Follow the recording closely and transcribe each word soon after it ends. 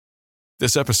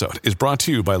This episode is brought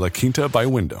to you by La Quinta by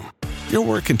Wyndham. Your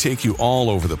work can take you all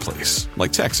over the place,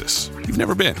 like Texas. You've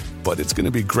never been, but it's going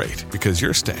to be great because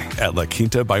you're staying at La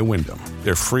Quinta by Wyndham.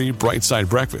 Their free Bright Side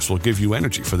breakfast will give you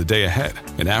energy for the day ahead.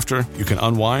 And after, you can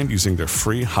unwind using their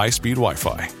free high-speed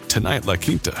Wi-Fi. Tonight, La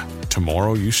Quinta.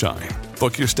 Tomorrow, you shine.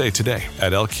 Book your stay today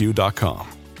at LQ.com.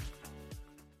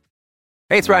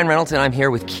 Hey, it's Ryan Reynolds, and I'm here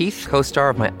with Keith,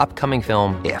 co-star of my upcoming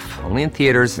film, If, only in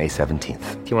theaters May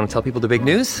 17th. Do you want to tell people the big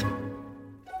news?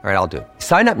 All right, I'll do it.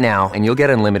 Sign up now and you'll get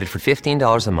unlimited for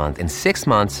 $15 a month and 6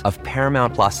 months of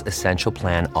Paramount Plus Essential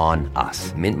Plan on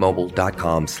us.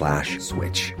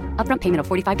 MintMobile.com/switch. Upfront payment of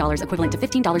 $45 equivalent to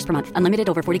 $15 per month. Unlimited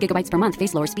over 40 gigabytes per month.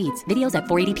 Face lower speeds. Videos at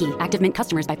 480p. Active Mint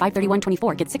customers by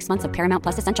 531.24 get 6 months of Paramount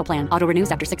Plus Essential Plan. Auto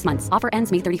renews after 6 months. Offer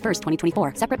ends May 31st,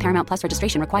 2024. Separate Paramount Plus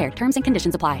registration required. Terms and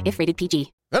conditions apply if rated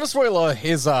PG. Venezuela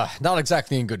is not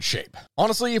exactly in good shape.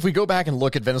 Honestly, if we go back and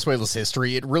look at Venezuela's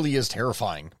history, it really is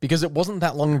terrifying, because it wasn't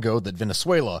that long ago that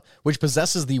Venezuela, which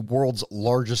possesses the world's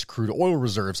largest crude oil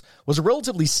reserves, was a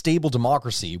relatively stable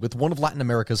democracy with one of Latin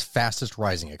America's fastest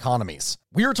rising economies.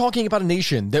 We are talking about a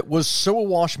nation that was so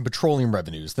awash in petroleum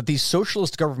revenues that the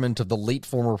socialist government of the late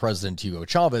former President Hugo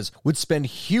Chavez would spend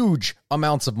huge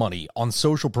amounts of money on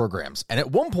social programs, and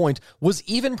at one point was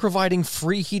even providing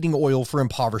free heating oil for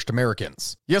impoverished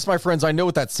Americans. Yes, my friends, I know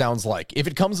what that sounds like. If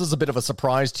it comes as a bit of a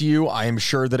surprise to you, I am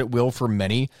sure that it will for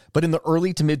many, but in the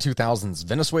early to mid-2000s,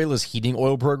 Venezuela's heating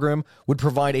oil program would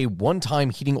provide a one-time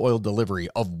heating oil delivery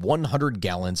of 100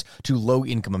 gallons to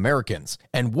low-income Americans,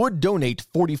 and would donate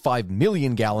 45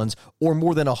 million gallons, or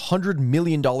more than $100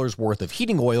 million worth of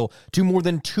heating oil, to more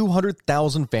than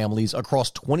 200,000 families across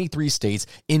 23 states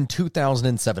in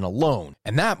 2007 alone.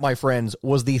 And that, my friends,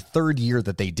 was the third year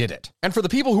that they did it. And for the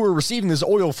people who were receiving this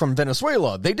oil from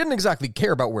Venezuela, they didn't exactly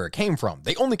care about where it came from.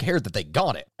 They only cared that they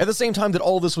got it. At the same time that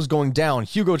all this was going down,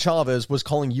 Hugo Chavez was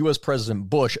calling U.S. President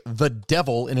Bush the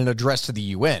devil in an address to the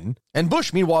UN. And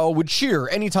Bush, meanwhile, would cheer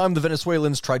anytime the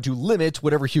Venezuelans tried to limit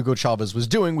whatever Hugo Chavez was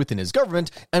doing within his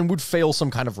government and would fail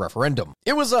some kind of referendum.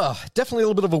 It was definitely a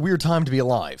little bit of a weird time to be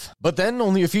alive. But then,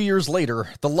 only a few years later,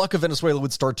 the luck of Venezuela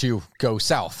would start to go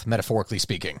south, metaphorically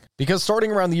speaking. Because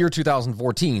starting around the year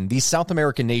 2014, the South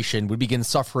American nation would begin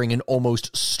suffering an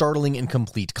almost startling and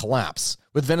complete collapse,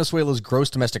 with Venezuela's gross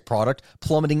domestic product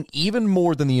plummeting even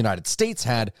more than the United States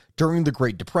had during the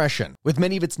Great Depression, with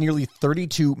many of its nearly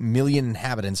 32 million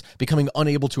inhabitants becoming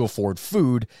unable to afford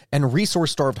food, and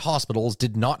resource-starved hospitals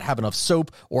did not have enough soap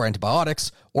or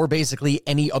antibiotics, or basically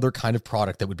any other kind of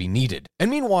product that would be needed. And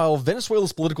meanwhile,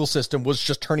 Venezuela's political system was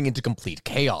just turning into complete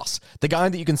chaos. The guy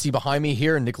that you can see behind me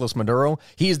here, Nicolas Maduro,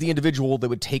 he is the individual that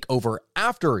would take over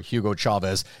after Hugo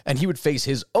Chavez, and he would face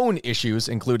his own issues,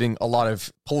 including a lot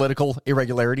of political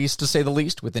irregularities, to say the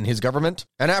least, within his government.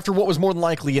 And after what was more than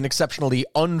likely an exceptionally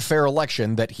unfair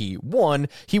election that he won,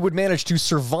 he would manage to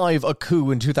survive a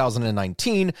coup in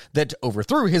 2019 that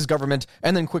overthrew his government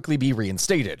and then quickly be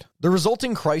reinstated. The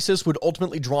resulting crisis would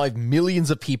ultimately drive millions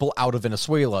of people out of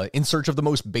Venezuela in search of the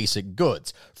most basic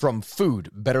goods, from food,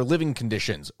 better living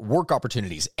conditions, work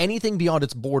opportunities, anything beyond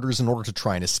its borders. In order to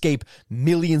try and escape,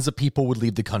 millions of people would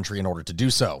leave the country in order to do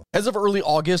so. As of early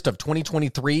August of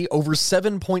 2023, over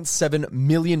 7.7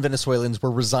 million Venezuelans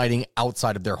were residing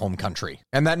outside of their home country.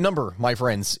 And that number, my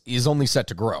friends, is only set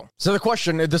to grow. So the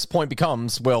question at this point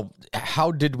becomes, well,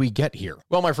 how did we get here?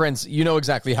 Well, my friends, you know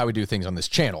exactly how we do things on this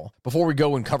channel. Before we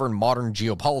go and cover modern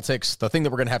geopolitics, the thing that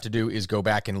we're going to have to do is go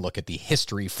back and look at the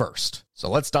history first. So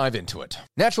let's dive into it.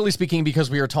 Naturally speaking, because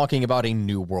we are talking about a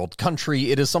new world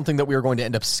country, it is something that we are going to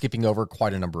end up skipping over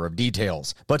quite a number of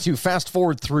details. But to fast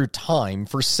forward through time,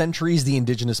 for centuries the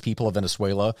indigenous people of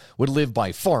Venezuela would live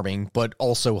by farming, but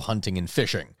also hunting and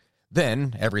fishing.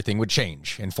 Then everything would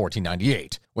change in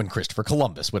 1498, when Christopher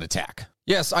Columbus would attack.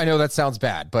 Yes, I know that sounds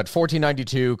bad, but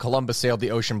 1492, Columbus sailed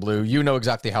the ocean blue. You know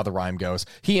exactly how the rhyme goes.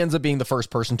 He ends up being the first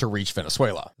person to reach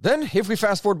Venezuela. Then, if we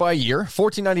fast forward by a year,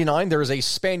 1499, there is a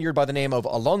Spaniard by the name of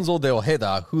Alonso de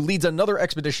Ojeda who leads another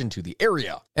expedition to the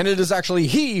area. And it is actually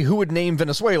he who would name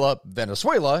Venezuela,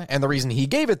 Venezuela, and the reason he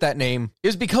gave it that name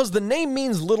is because the name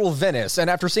means Little Venice, and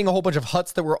after seeing a whole bunch of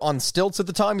huts that were on stilts at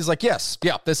the time, he's like, this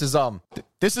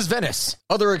is Venice.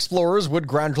 Other explorers would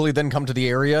gradually then come to the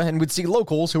area and would see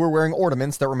locals who were wearing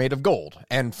ornaments that were made of gold.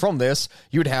 And from this,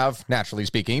 you'd have, naturally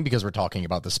speaking, because we're talking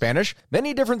about the Spanish,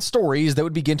 many different stories that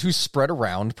would begin to spread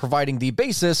around, providing the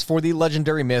basis for the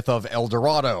legendary myth of El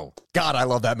Dorado. God, I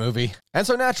love that movie. And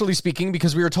so naturally speaking,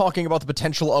 because we are talking about the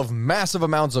potential of massive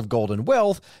amounts of gold and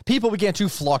wealth, people began to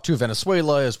flock to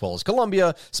Venezuela as well as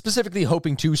Colombia, specifically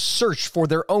hoping to search for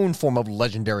their own form of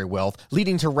legendary wealth,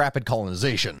 leading to rapid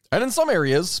colonization. And in some areas,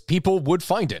 areas, people would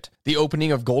find it. The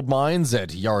opening of gold mines at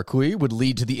Yaracuy would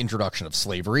lead to the introduction of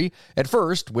slavery, at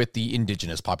first with the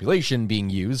indigenous population being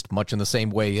used much in the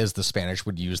same way as the Spanish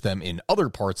would use them in other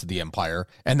parts of the empire,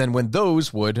 and then when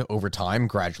those would, over time,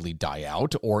 gradually die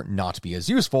out or not be as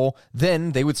useful,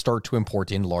 then they would start to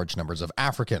import in large numbers of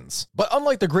Africans. But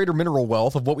unlike the greater mineral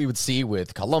wealth of what we would see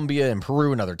with Colombia and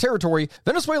Peru and other territory,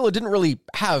 Venezuela didn't really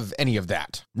have any of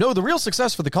that. No, the real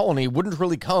success for the colony wouldn't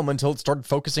really come until it started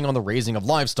focusing on the raising of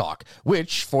livestock,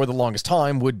 which, for the longest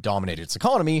time, would dominate its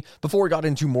economy before it got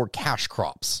into more cash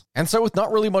crops. And so with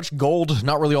not really much gold,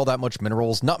 not really all that much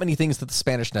minerals, not many things that the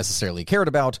Spanish necessarily cared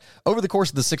about, over the course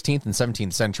of the 16th and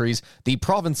 17th centuries, the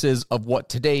provinces of what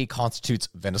today constitutes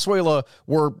Venezuela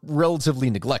were relatively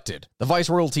neglected. The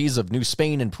viceroyalties of New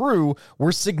Spain and Peru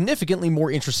were significantly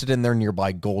more interested in their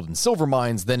nearby gold and silver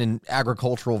mines than in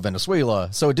agricultural Venezuela,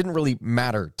 so it didn't really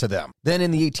matter to them. Then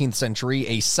in the 18th century,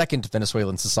 a second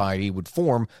Venezuelan society would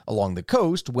form along the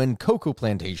coast when cocoa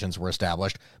plantations were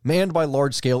established, manned by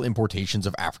large-scale importations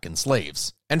of African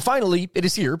slaves. And finally, it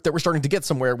is here that we're starting to get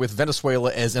somewhere with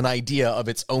Venezuela as an idea of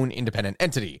its own independent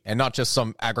entity, and not just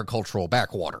some agricultural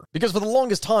backwater. Because for the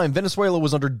longest time, Venezuela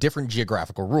was under different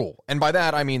geographical rule. And by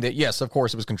that, I mean that, yes, of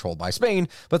course, it was controlled by Spain,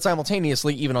 but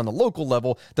simultaneously, even on the local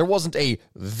level, there wasn't a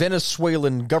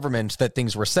Venezuelan government that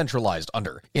things were centralized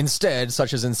under. Instead,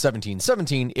 such as in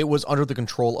 1717, it was under the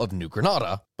control of New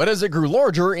Granada. But as it grew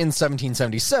larger, in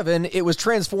 1777, it was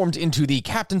transformed into the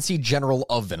Captaincy General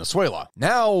of Venezuela.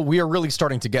 Now, we are really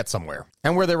starting to get somewhere.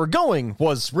 And where they were going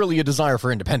was really a desire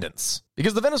for independence.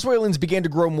 Because the Venezuelans began to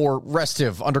grow more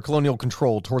restive under colonial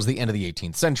control towards the end of the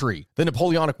 18th century. The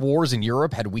Napoleonic Wars in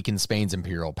Europe had weakened Spain's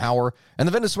imperial power, and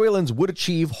the Venezuelans would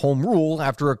achieve home rule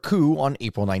after a coup on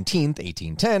April 19,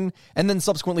 1810, and then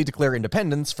subsequently declare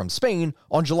independence from Spain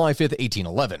on July 5,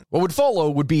 1811. What would follow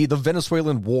would be the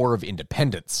Venezuelan War of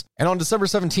Independence. And on December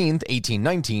 17,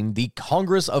 1819, the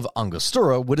Congress of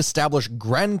Angostura would establish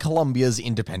Gran Colombia's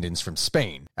independence from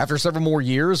Spain. After several more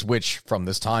years, which from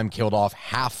this time killed off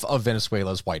half of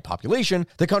Venezuela's white population,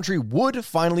 the country would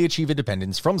finally achieve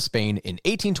independence from Spain in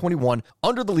 1821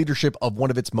 under the leadership of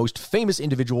one of its most famous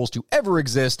individuals to ever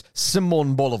exist,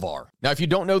 Simón Bolívar. Now, if you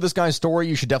don't know this guy's story,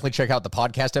 you should definitely check out the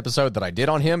podcast episode that I did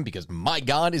on him, because my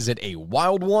God, is it a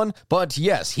wild one. But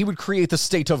yes, he would create the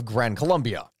state of Gran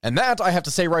Colombia. And that, I have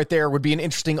to say right there, would be an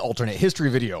interesting alternate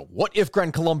history video. What if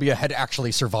Gran Colombia had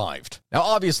actually survived? Now,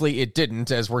 obviously, it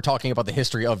didn't, as we're talking about the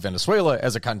history of Venezuela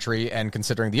as a country, and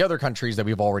considering the other countries that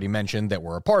we've already mentioned that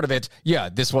were a part of it, yeah,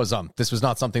 this was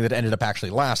not something that ended up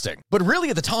actually lasting. But really,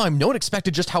 at the time, no one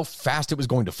expected just how fast it was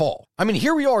going to fall. I mean,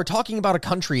 here we are talking about a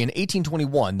country in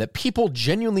 1821 that people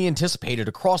genuinely anticipated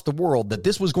across the world that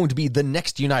this was going to be the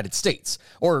next United States,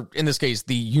 or in this case,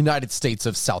 the United States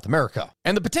of South America.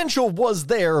 And the potential was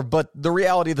there, but the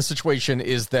reality of the situation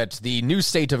is that the new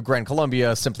state of Gran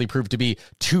Colombia simply proved to be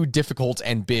too difficult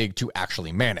and big to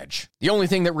actually manage. The only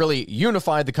thing that really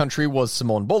unified the country was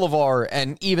Simón Bolívar,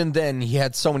 and even then he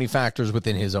had so many factors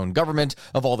within his own government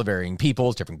of all the varying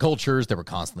peoples, different cultures that were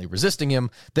constantly resisting him,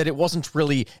 that it wasn't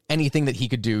really anything that he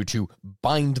could do to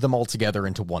bind them all together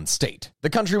into one state. The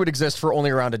country would exist for only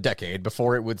around a decade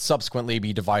before it would subsequently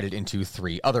be divided into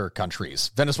 3 other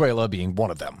countries, Venezuela being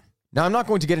one of them. Now, I'm not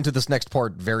going to get into this next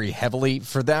part very heavily.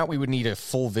 For that, we would need a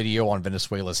full video on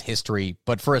Venezuela's history,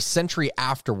 but for a century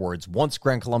afterwards, once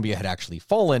Gran Colombia had actually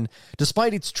fallen,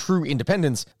 despite its true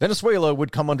independence, Venezuela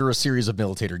would come under a series of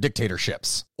military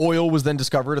dictatorships. Oil was then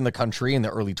discovered in the country in the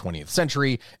early 20th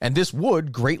century, and this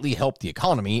would greatly help the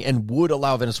economy and would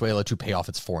allow Venezuela to pay off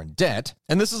its foreign debt,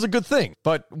 and this is a good thing.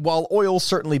 But while oil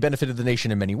certainly benefited the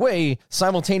nation in many ways,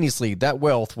 simultaneously, that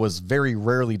wealth was very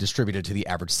rarely distributed to the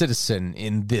average citizen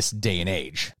in this day and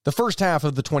age. The first half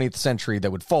of the 20th century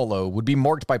that would follow would be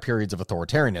marked by periods of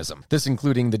authoritarianism, this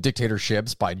including the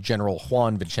dictatorships by General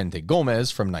Juan Vicente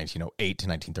Gómez from 1908 to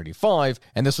 1935,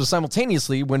 and this was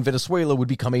simultaneously when Venezuela would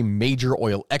become a major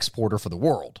oil exporter for the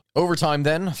world. Over time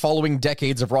then, following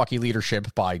decades of rocky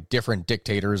leadership by different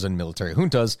dictators and military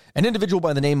juntas, an individual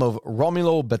by the name of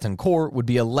Rómulo Betancourt would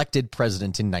be elected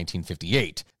president in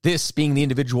 1958. This being the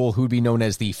individual who would be known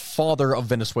as the father of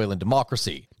Venezuelan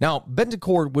democracy. Now,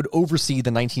 Betancourt would oversee the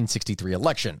 1963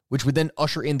 election, which would then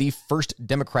usher in the first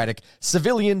democratic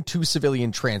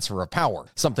civilian-to-civilian transfer of power,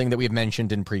 something that we have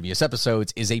mentioned in previous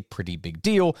episodes is a pretty big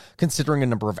deal, considering a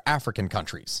number of African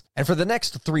countries. And for the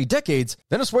next 3 decades,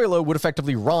 Venezuela would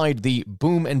effectively ride the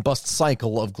boom and bust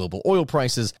cycle of global oil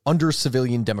prices under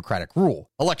civilian democratic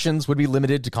rule. Elections would be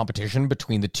limited to competition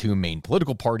between the 2 main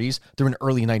political parties through an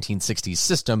early 1960s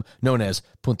system system known as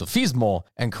puntifismo,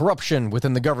 and corruption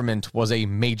within the government was a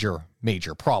major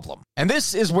problem. And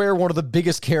this is where one of the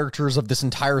biggest characters of this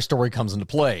entire story comes into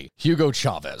play, Hugo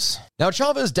Chavez. Now,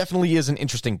 Chavez definitely is an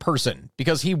interesting person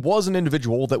because he was an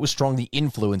individual that was strongly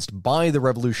influenced by the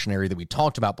revolutionary that we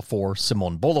talked about before,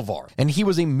 Simón Bolívar. And he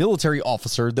was a military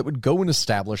officer that would go and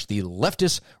establish the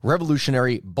leftist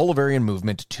revolutionary Bolivarian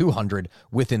movement 200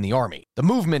 within the army. The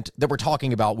movement that we're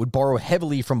talking about would borrow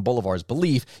heavily from Bolivar's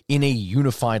belief in a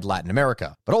unified Latin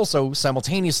America, but also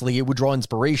simultaneously it would draw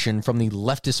inspiration from the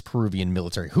leftist Peruvian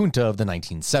military junta of the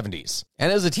 1970s.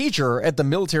 And as a teacher at the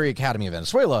Military Academy of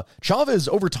Venezuela, Chavez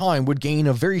over time would gain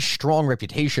a very strong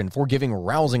reputation for giving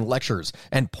rousing lectures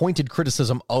and pointed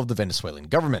criticism of the Venezuelan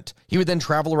government. He would then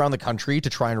travel around the country to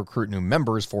try and recruit new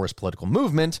members for his political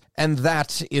movement, and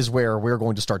that is where we're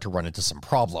going to start to run into some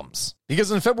problems.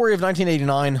 Because in February of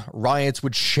 1989, riots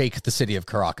would shake the city of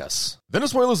Caracas.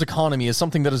 Venezuela's economy is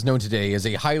something that is known today as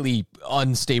a highly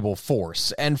unstable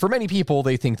force, and for many people,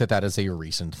 they think that that is a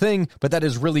recent thing, but that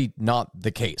is really not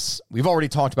the case. We've already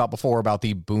talked about before about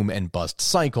the boom and bust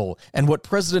cycle, and what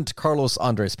President Carlos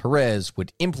Andrés Pérez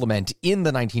would implement in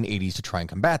the 1980s to try and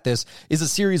combat this is a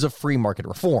series of free market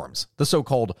reforms, the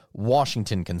so-called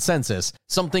Washington Consensus,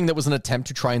 something that was an attempt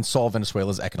to try and solve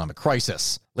Venezuela's economic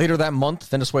crisis. Later that month,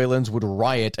 Venezuelans would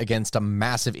riot against a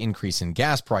massive increase in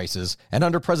gas prices, and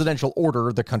under presidential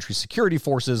order, the country's security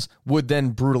forces would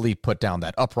then brutally put down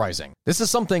that uprising. This is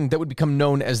something that would become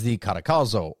known as the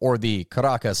Caracazo, or the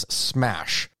Caracas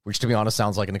Smash, which to be honest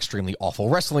sounds like an extremely awful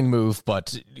wrestling move,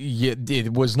 but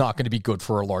it was not going to be good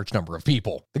for a large number of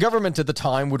people. The government at the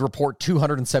time would report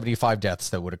 275 deaths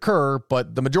that would occur,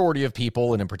 but the majority of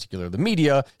people, and in particular the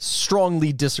media,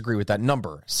 strongly disagree with that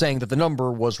number, saying that the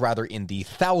number was rather in the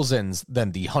thousands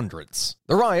than the hundreds.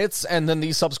 The riots and then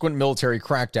the subsequent military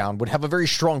crackdown would have a very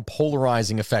strong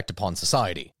polarizing effect upon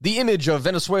society. The image of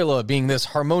Venezuela being this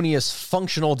harmonious,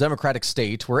 functional democratic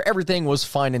state where everything was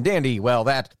fine and dandy, well,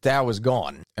 that was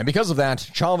gone. And because of that,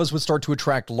 Chavez would start to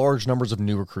attract large numbers of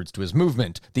new recruits to his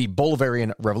movement, the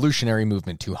Bolivarian Revolutionary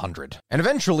Movement 200. And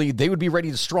eventually, they would be ready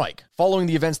to strike. Following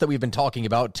the events that we've been talking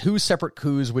about, 2 separate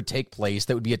coups would take place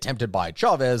that would be attempted by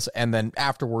Chavez, and then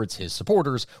afterwards his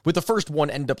supporters, with the first one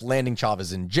end up landing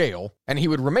Chavez in jail, and he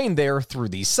would remain there through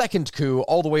the second coup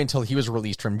all the way until he was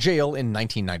released from jail in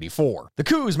 1994. The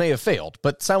coups may have failed,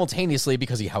 but simultaneously,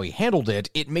 because of how he handled it,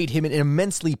 it made him an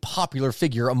immensely popular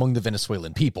figure among the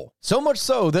Venezuelan people. So much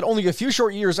so that only a few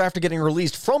short years after getting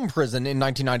released from prison in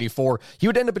 1994, he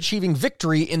would end up achieving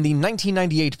victory in the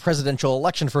 1998 presidential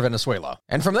election for Venezuela.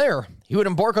 And from there, he would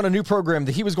embark on a new program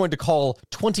that he was going to call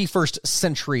 21st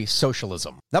Century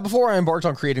Socialism. Now, before I embarked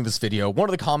on creating this video, one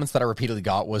of the comments that I repeatedly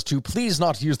got was to please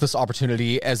not use this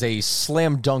opportunity as a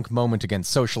slam dunk moment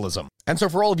against socialism. And so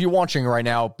for all of you watching right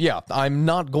now, yeah, I'm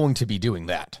not going to be doing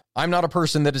that. I'm not a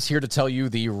person that is here to tell you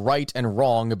the right and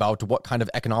wrong about what kind of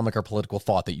economic or political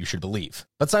thought that you should believe.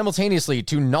 But simultaneously,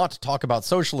 to not talk about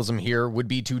socialism here would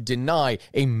be to deny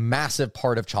a massive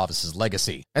part of Chavez's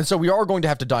legacy. And so we are going to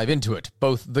have to dive into it,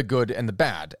 both the good and the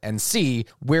bad, and see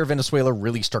where Venezuela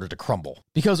really started to crumble.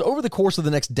 Because over the course of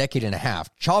the next decade and a half,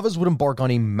 Chavez would embark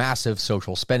on a massive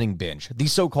social spending binge, the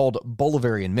so-called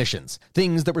Bolivarian missions,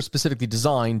 things that were specifically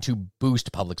designed to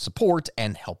boost public support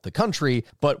and help the country,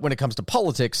 but when it comes to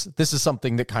politics, this is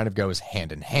something that kind of goes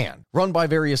hand in hand. Run by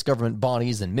various government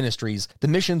bodies and ministries, the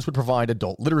missions would provide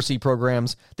adult literacy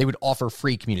programs, they would offer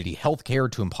free community health care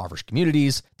to impoverished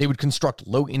communities, they would construct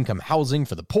low-income housing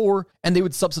for the poor, and they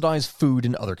would subsidize food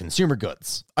and other consumer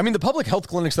goods. I mean, the public health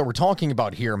clinics that we're talking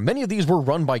about here, many of these were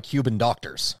run by Cuban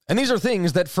doctors. And these are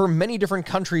things that for many different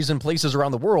countries and places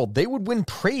around the world, they would win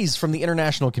praise from the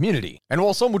international community. And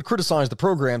while some would criticize the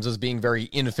programs as being very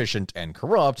inefficient and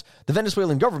corrupt, the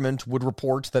Venezuelan government would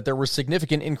report that there were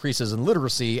significant increases in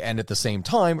literacy and at the same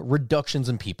time, reductions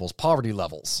in people's poverty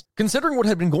levels. Considering what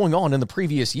had been going on in the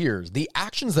previous years, the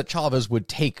actions that Chavez would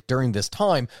take during this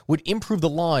time would improve the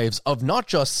lives of not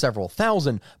just several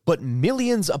thousand, but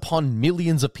millions upon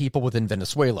millions of people within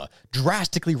Venezuela,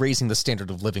 drastically raising the standard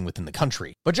of living within the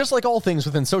country. But just like all things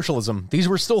within socialism, these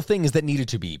were still things that needed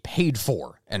to be paid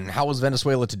for. And how was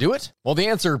Venezuela to do it? Well, the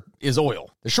answer is oil.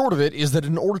 The short of it is that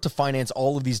in order to finance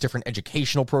all of these different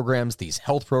educational programs, these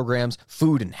health programs,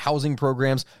 food and housing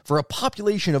programs, for a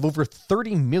population of over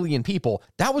 30 million people,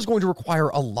 that was going to require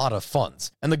a lot of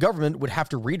funds. And the government would have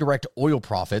to redirect oil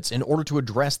profits in order to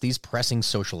address these pressing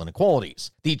social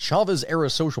inequalities. The Chavez-era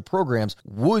social programs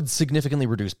would significantly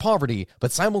reduce poverty,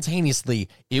 but simultaneously,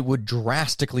 it would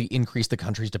drastically increase the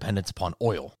country's dependence upon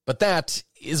oil. But that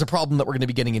is a problem that we're going to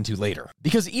be getting into later.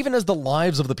 Because even as the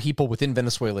lives of the people within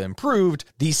Venezuela improved,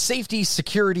 the safety,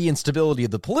 security, and stability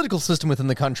of the political system within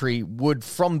the country would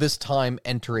from this time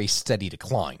enter a steady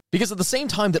decline. Because at the same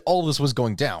time that all of this was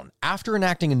going down, after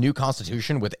enacting a new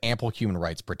constitution with ample human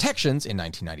rights protections in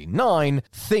 1999,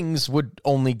 things would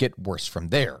only get worse from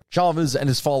there. Chavez and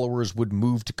his followers would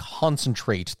move to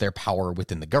concentrate their power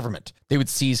within the government. They would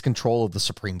seize control of the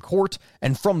Supreme Court,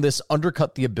 and from this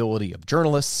undercut the ability of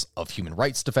journalists, of human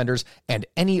rights defenders, and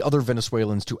any other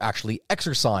Venezuelans to actually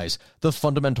exercise the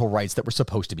fundamental rights that were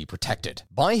supposed to be protected.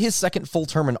 By his second full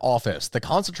term in office, the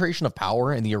concentration of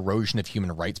power and the erosion of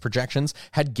human rights projections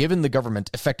had given the government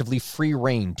effectively free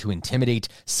rein to intimidate,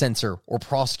 censor, or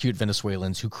prosecute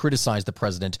Venezuelans who criticized the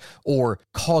president or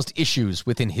caused issues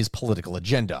within his political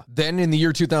agenda. Then, in the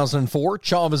year 2004,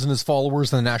 Chavez and his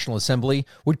followers in the National Assembly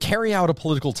would carry out a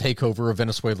political takeover of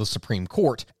Venezuela's Supreme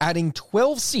Court, adding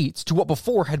 12 seats to what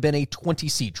before had been a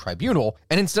 20-seat tribunal,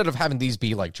 and instead of having these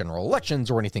be like general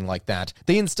elections or anything like that,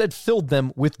 they instead filled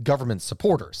them with government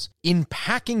supporters. In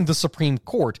packing the Supreme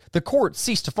Court, the court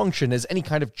ceased to function as any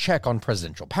kind of check on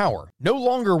presidential power. No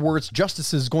longer were its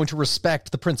justices going to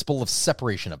respect the principle of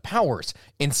separation of powers.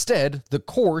 Instead, the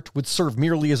court would serve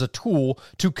merely as a tool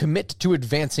to commit to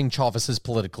advancing Chavez's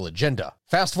political agenda.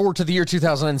 Fast forward to the year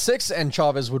 2006, and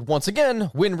Chavez would once again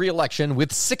win re-election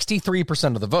with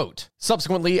 63% of the vote.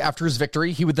 Subsequently, after his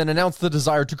victory, he would then announce the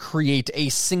desire to create a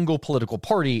single political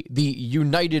party, the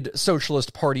United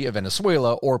Socialist Party of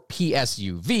Venezuela, or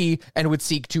PSUV, and would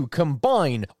seek to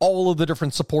combine all of the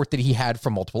different support that he had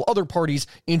from multiple other parties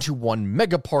into one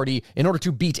mega party in order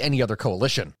to beat any other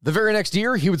coalition. The very next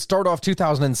year, he would start off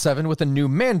 2007 with a new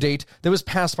mandate that was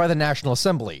passed by the National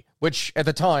Assembly, which at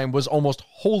the time was almost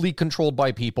wholly controlled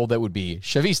by people that would be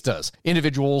Chavistas,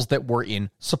 individuals that were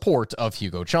in support of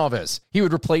Hugo Chavez. He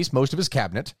would replace most of his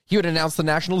cabinet. He would announce the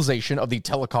nationalization of the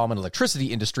telecom and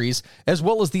electricity industries, as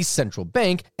well as the central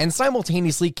bank, and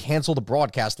simultaneously cancel the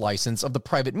broadcast license of the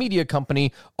private media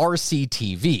company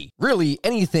RCTV. Really,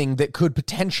 anything that could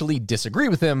potentially disagree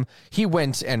with him, he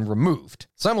went and removed.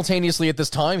 Simultaneously at this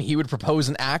time, he would propose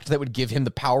an act that would give him the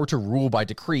power to rule by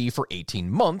decree for 18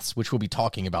 months, which we'll be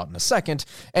talking about in a second,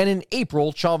 and in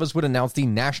April, Chavez would announce the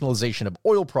nationalization of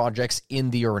oil projects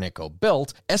in the Orinoco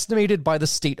Belt, estimated by the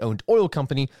state-owned oil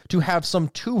company to have some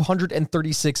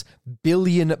 236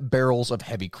 billion barrels of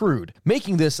heavy crude,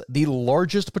 making this the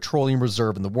largest petroleum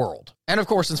reserve in the world. And of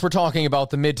course, since we're talking about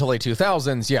the mid to late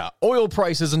 2000s, oil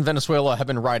prices in Venezuela have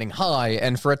been riding high,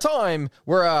 and for a time,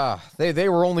 they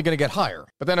were only going to get higher.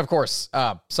 But then, of course,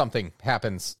 something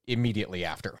happens immediately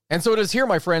after. And so it is here,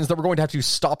 my friends, that we're going to have to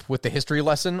stop with the history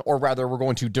lesson, or rather, we're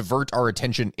going to divert our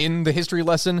attention in the history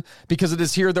lesson, because it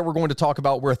is here that we're going to talk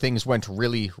about where things went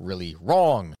really, really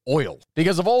wrong. Oil.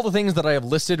 Because of all the things that I have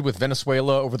listed with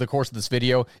Venezuela over the course of this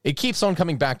video, it keeps on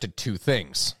coming back to two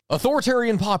things: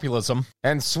 authoritarian populism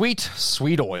and sweet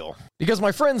oil. Because,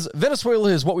 my friends, Venezuela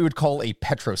is what we would call a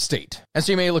petrostate. And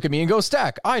so you may look at me and go,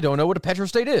 Stack, I don't know what a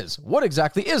petrostate is. What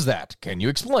exactly is that? Can you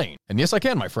explain? And yes, I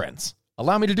can, my friends.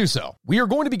 Allow me to do so. We are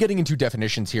going to be getting into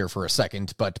definitions here for a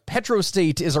second, but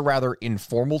petrostate is a rather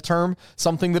informal term,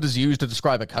 something that is used to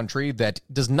describe a country that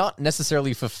does not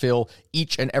necessarily fulfill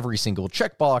each and every single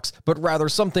checkbox, but rather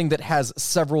something that has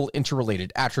several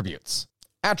interrelated attributes.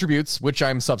 Attributes, which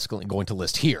I'm subsequently going to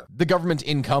list here. The government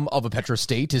income of a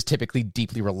petrostate is typically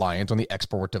deeply reliant on the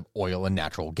export of oil and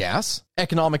natural gas.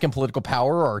 Economic and political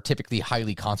power are typically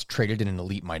highly concentrated in an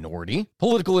elite minority.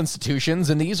 Political institutions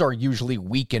in these are usually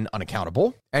weak and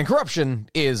unaccountable. And corruption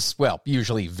is,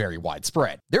 usually very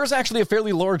widespread. There's actually a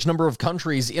fairly large number of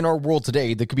countries in our world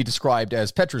today that could be described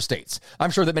as petrostates.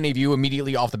 I'm sure that many of you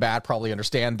immediately off the bat probably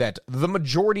understand that the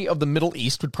majority of the Middle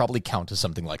East would probably count as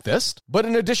something like this. But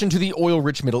in addition to the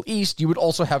oil-rich Middle East, you would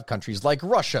also have countries like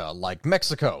Russia, like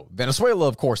Mexico. Venezuela,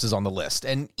 of course, is on the list,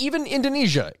 and even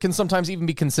Indonesia can sometimes even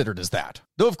be considered as that.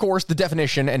 Though, of course, the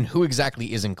definition and who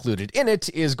exactly is included in it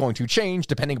is going to change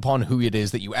depending upon who it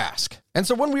is that you ask. And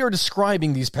so when we are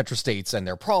describing these petrostates and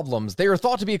their problems, they are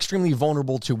thought to be extremely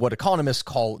vulnerable to what economists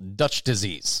call Dutch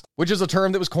disease, which is a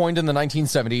term that was coined in the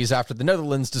 1970s after the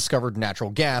Netherlands discovered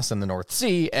natural gas in the North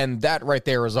Sea, and that right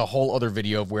there is a whole other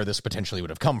video of where this potentially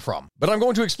would have come from. But I'm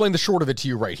going to explain the short of it to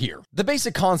you right here. The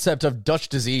basic concept of Dutch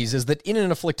disease is that in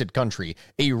an afflicted country,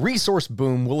 a resource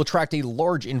boom will attract a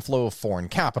large inflow of foreign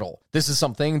capital. This is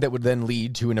something that would then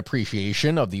lead to an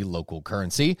appreciation of the local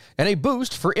currency and a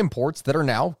boost for imports that are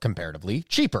now comparatively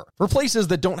cheaper. For places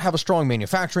that don't have a strong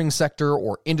manufacturing sector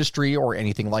or industry or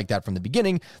anything like that from the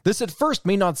beginning, this at first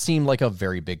may not seem like a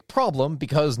very big problem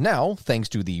because now, thanks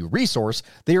to the resource,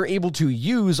 they are able to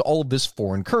use all of this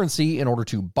foreign currency in order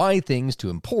to buy things to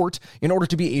import in order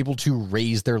to be able to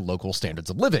raise their local standards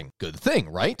of living. Good thing,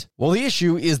 right? Well, the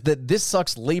issue is that this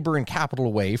sucks labor and capital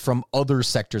away from other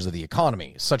sectors of the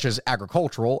economy, such as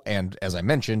agricultural and, as I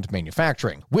mentioned,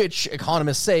 manufacturing, which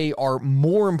economists say are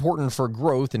more important for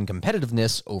growth and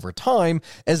competitiveness over time,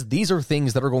 as these are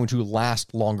things that are going to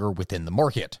last longer within the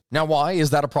market. Now, why is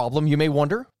that a problem, you may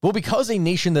wonder? Well, because a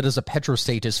nation that is a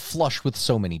petrostate is flush with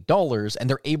so many dollars and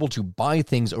they're able to buy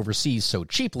things overseas so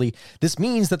cheaply, this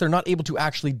means that they're not able to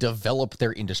actually develop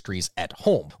their industries at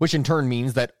home, which in turn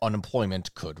means that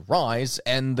unemployment could rise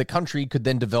and the country could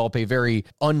then develop a very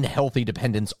unhealthy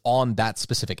dependence on that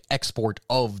specific export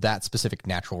of that specific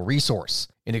natural resource.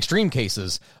 In extreme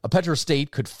cases, a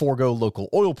petrostate could forego local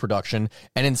oil production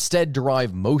and instead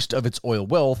derive most of its oil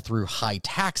wealth through high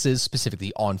taxes,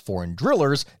 specifically on foreign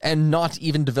drillers, and not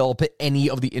even develop any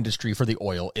of the industry for the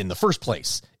oil in the first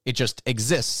place. It just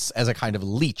exists as a kind of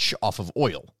leech off of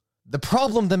oil. The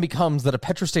problem then becomes that a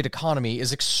petrostate economy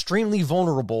is extremely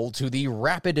vulnerable to the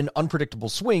rapid and unpredictable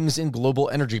swings in global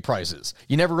energy prices.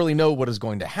 You never really know what is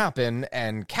going to happen,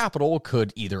 and capital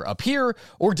could either appear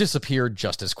or disappear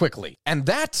just as quickly. And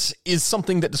that is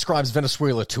something that describes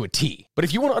Venezuela to a T. But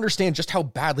if you want to understand just how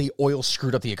badly oil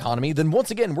screwed up the economy, then once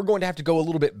again, we're going to have to go a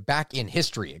little bit back in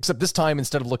history, except this time,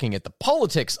 instead of looking at the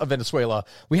politics of Venezuela,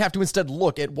 we have to instead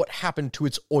look at what happened to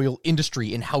its oil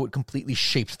industry and how it completely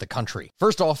shaped the country.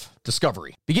 First off,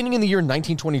 discovery. Beginning in the year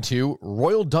 1922,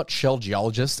 Royal Dutch Shell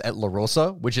geologists at La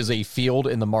Rosa, which is a field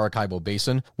in the Maracaibo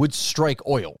Basin, would strike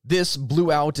oil. This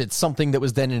blew out at something that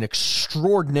was then an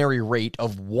extraordinary rate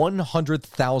of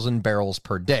 100,000 barrels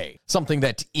per day, something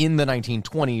that in the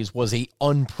 1920s was an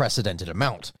unprecedented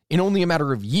amount. In only a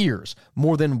matter of years,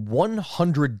 more than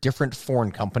 100 different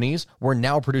foreign companies were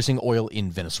now producing oil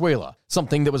in Venezuela,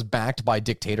 something that was backed by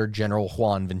dictator General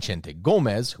Juan Vicente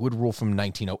Gomez, who would rule from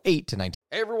 1908 to 19...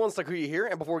 Hey everyone, Sakuya here,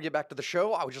 and before we get back to the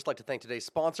show, I would just like to thank today's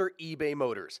sponsor, eBay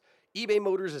Motors. eBay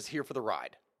Motors is here for the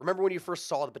ride. Remember when you first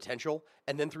saw the potential,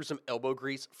 and then through some elbow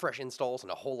grease, fresh installs,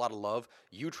 and a whole lot of love,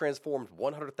 you transformed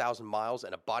 100,000 miles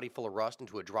and a body full of rust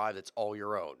into a drive that's all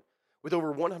your own? With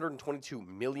over 122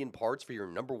 million parts for your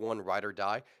number one ride or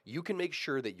die, you can make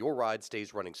sure that your ride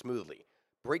stays running smoothly.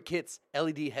 Brake kits,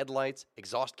 LED headlights,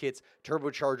 exhaust kits,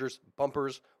 turbochargers,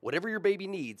 bumpers, whatever your baby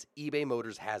needs, eBay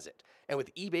Motors has it. And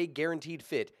with eBay Guaranteed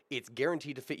Fit, it's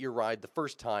guaranteed to fit your ride the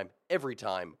first time, every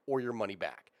time, or your money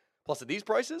back. Plus, at these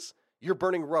prices, you're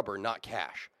burning rubber, not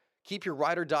cash. Keep your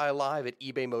ride or die alive at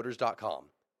ebaymotors.com.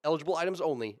 Eligible items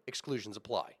only, exclusions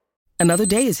apply. Another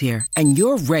day is here, and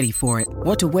you're ready for it.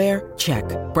 What to wear? Check.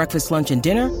 Breakfast, lunch, and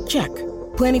dinner? Check.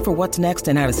 Planning for what's next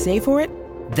and how to save for it?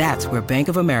 That's where Bank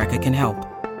of America can help.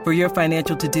 For your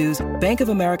financial to-dos, Bank of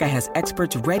America has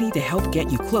experts ready to help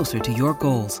get you closer to your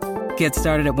goals. Get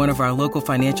started at one of our local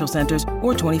financial centers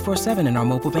or 24/7 in our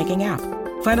mobile banking app.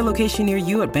 Find a location near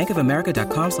you at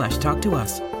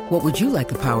bankofamerica.com/talktous. What would you like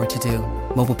the power to do?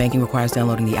 Mobile banking requires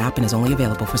downloading the app and is only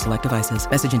available for select devices.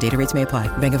 Message and data rates may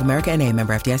apply. Bank of America N.A.,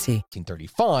 member FDIC.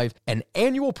 1935, and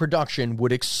annual production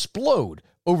would explode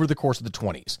over the course of the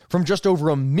 20s, from just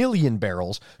over 1 million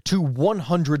barrels to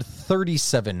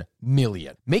 137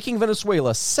 million, making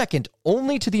Venezuela second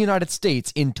only to the United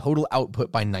States in total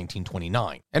output by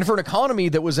 1929. And for an economy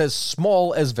that was as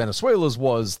small as Venezuela's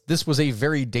was, this was a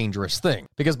very dangerous thing,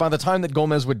 because by the time that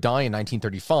Gomez would die in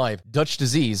 1935, Dutch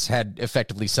disease had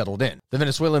effectively settled in. The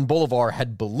Venezuelan bolivar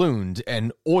had ballooned,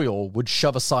 and oil would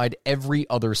shove aside every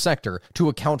other sector to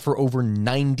account for over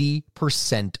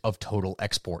 90% of total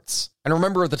exports. And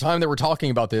remember, at the time that we're talking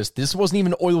about this wasn't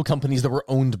even oil companies that were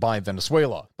owned by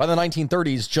Venezuela. By the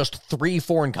 1930s, just 3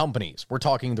 foreign companies, we're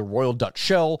talking the Royal Dutch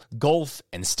Shell, Gulf,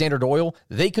 and Standard Oil,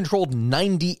 they controlled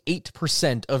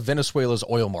 98% of Venezuela's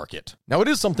oil market. Now, it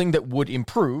is something that would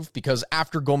improve, because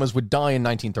after Gomez would die in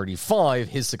 1935,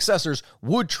 his successors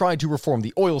would try to reform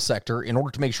the oil sector in order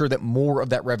to make sure that more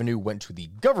of that revenue went to the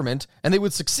government, and they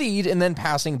would succeed in then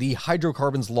passing the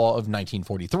Hydrocarbons Law of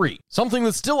 1943, something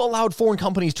that still allowed foreign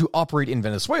companies to operate in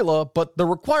Venezuela, but the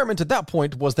requirement at that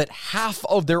point was that half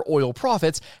of their oil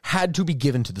profits had to be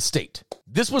given to the state.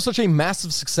 This was such a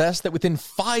massive success that within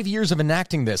 5 years of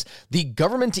enacting this, the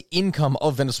government income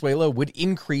of Venezuela would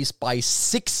increase by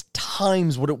 6 times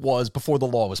times what it was before the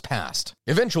law was passed.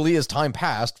 Eventually, as time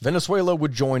passed, Venezuela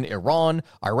would join Iran,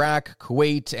 Iraq,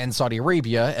 Kuwait, and Saudi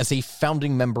Arabia as a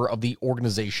founding member of the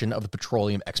Organization of the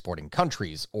Petroleum Exporting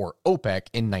Countries, or OPEC,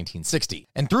 in 1960.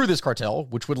 And through this cartel,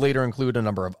 which would later include a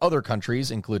number of other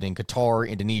countries, including Qatar,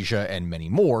 Indonesia, and many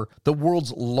more, the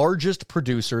world's largest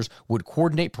producers would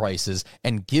coordinate prices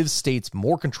and give states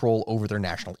more control over their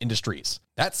national industries.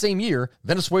 That same year,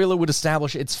 Venezuela would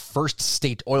establish its first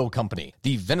state oil company,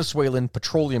 the Venezuelan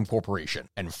Petroleum Corporation,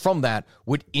 and from that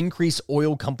would increase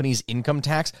oil companies' income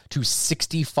tax to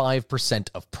 65%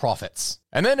 of profits.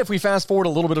 And then if we fast forward a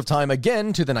little bit of time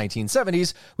again to the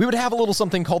 1970s, we would have a little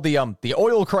something called the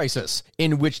oil crisis,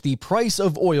 in which the price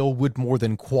of oil would more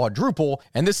than quadruple,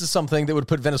 and this is something that would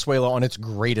put Venezuela on its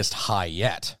greatest high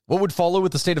yet. What would follow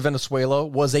with the state of Venezuela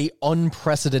was a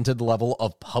unprecedented level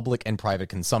of public and private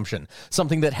consumption,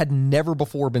 something that had never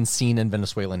before been seen in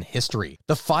Venezuelan history.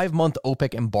 The 5-month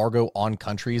OPEC embargo on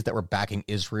countries that were backing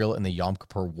Israel in the Yom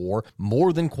Kippur War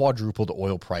more than quadrupled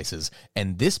oil prices,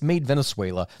 and this made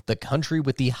Venezuela the country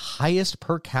with the highest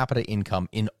per capita income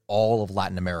in all of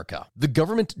Latin America. The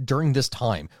government during this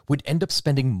time would end up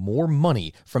spending more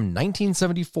money from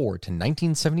 1974 to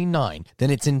 1979 than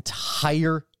its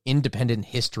entire independent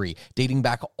history, dating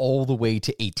back all the way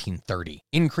to 1830.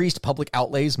 Increased public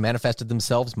outlays manifested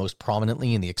themselves most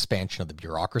prominently in the expansion of the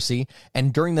bureaucracy,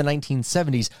 and during the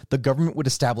 1970s, the government would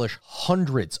establish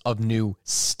hundreds of new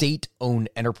state-owned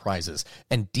enterprises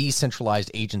and decentralized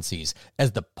agencies,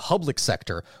 as the public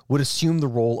sector would assume the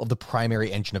role of the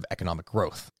primary engine of economic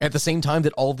growth. At the same time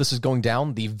that all of this is going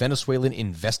down, the Venezuelan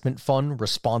Investment Fund,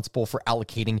 responsible for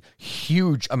allocating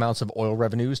huge amounts of oil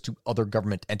revenues to other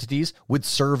government entities, would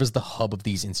serve as the hub of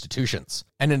these institutions.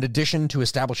 And in addition to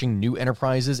establishing new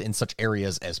enterprises in such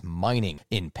areas as mining,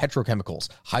 in petrochemicals,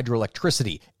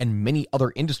 hydroelectricity, and many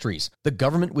other industries, the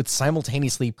government would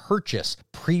simultaneously purchase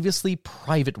previously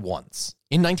private ones.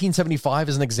 In 1975,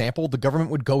 as an example, the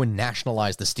government would go and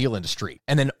nationalize the steel industry,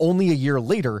 and then only a year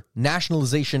later,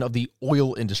 nationalization of the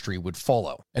oil industry would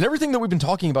follow. And everything that we've been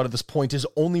talking about at this point is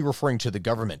only referring to the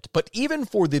government, but even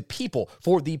for the people,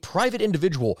 for the private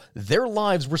individual, their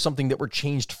lives were something that were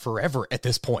changed forever at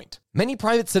this point. Many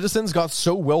private citizens got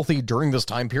so wealthy during this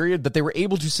time period that they were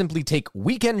able to simply take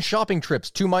weekend shopping trips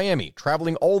to Miami,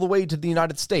 traveling all the way to the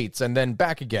United States and then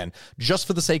back again, just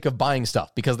for the sake of buying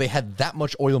stuff, because they had that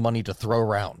much oil money to throw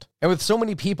around. And with so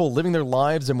many people living their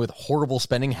lives and with horrible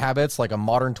spending habits like a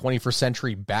modern 21st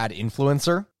century bad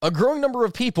influencer, a growing number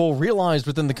of people realized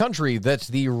within the country that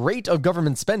the rate of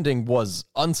government spending was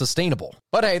unsustainable.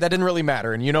 But hey, that didn't really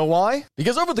matter, and you know why?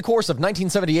 Because over the course of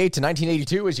 1978 to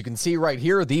 1982, as you can see right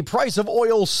here, the price of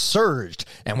oil surged.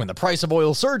 And when the price of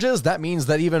oil surges, that means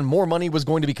that even more money was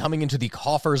going to be coming into the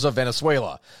coffers of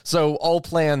Venezuela. So all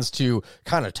plans to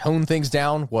kind of tone things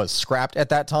down was scrapped at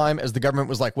that time, as the government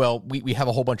was like, well, we have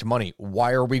a whole bunch of money.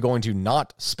 Why are we going to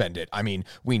not spend it? I mean,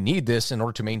 we need this in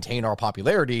order to maintain our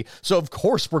popularity, so of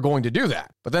course we're going to do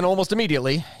that. But then almost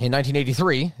immediately, in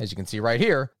 1983, as you can see right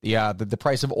here, the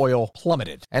price of oil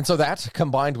plummeted. And so that,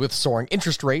 combined with soaring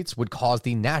interest rates, would cause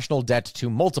the national debt to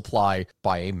multiply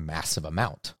by a massive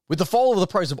amount. With the fall of the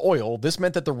price of oil, this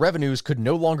meant that the revenues could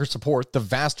no longer support the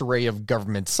vast array of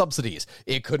government subsidies.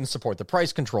 It couldn't support the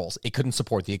price controls. It couldn't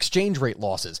support the exchange rate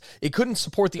losses. It couldn't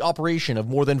support the operation of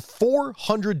more than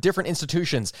 400 different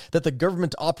institutions that the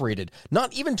government operated,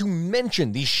 not even to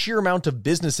mention the sheer amount of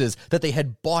businesses that they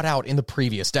had bought out in the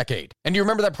previous decade. And do you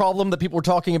remember that problem that people were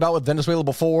talking about with Venezuela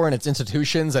before and its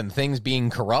institutions and things being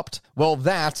corrupt? Well,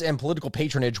 that and political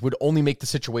patronage would only make the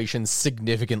situation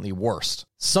significantly worse.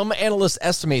 Some analysts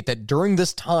estimate that during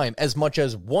this time, as much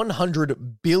as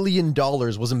 $100 billion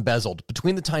was embezzled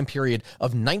between the time period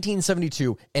of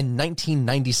 1972 and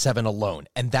 1997 alone,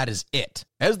 and that is it.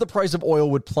 As the price of oil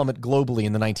would plummet globally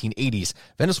in the 1980s,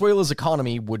 Venezuela's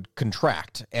economy would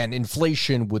contract and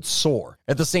inflation would soar.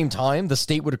 At the same time, the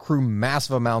state would accrue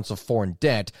massive amounts of foreign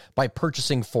debt by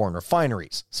purchasing foreign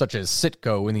refineries, such as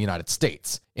Citgo in the United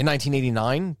States. In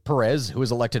 1989, Perez, who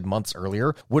was elected months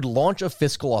earlier, would launch a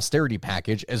fiscal austerity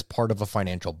package as part of a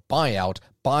financial buyout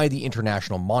by the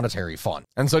International Monetary Fund.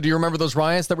 And so do you remember those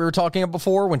riots that we were talking about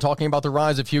before when talking about the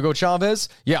rise of Hugo Chavez?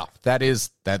 Yeah,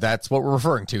 that's what we're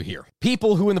referring to here.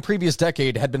 People who in the previous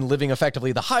decade had been living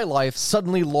effectively the high life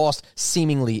suddenly lost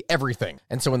seemingly everything.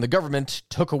 And so when the government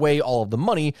took away all of the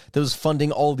money that was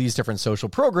funding all of these different social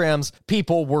programs,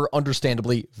 people were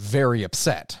understandably very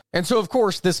upset. And so of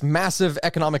course, this massive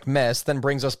economic mess then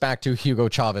brings us back to Hugo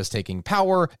Chavez taking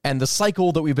power and the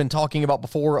cycle that we've been talking about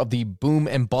before of the boom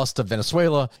and bust of Venezuela,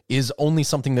 Venezuela is only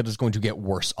something that is going to get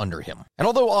worse under him. And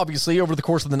although obviously over the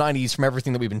course of the 90s, from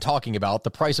everything that we've been talking about,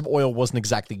 the price of oil wasn't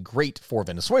exactly great for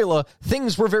Venezuela,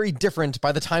 things were very different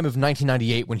by the time of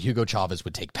 1998 when Hugo Chavez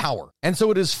would take power. And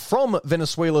so it is from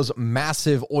Venezuela's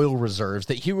massive oil reserves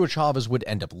that Hugo Chavez would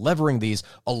end up levering these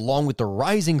along with the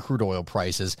rising crude oil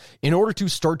prices in order to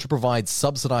start to provide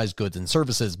subsidized goods and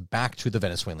services back to the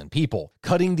Venezuelan people,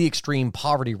 cutting the extreme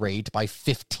poverty rate by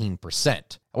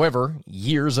 15%. However,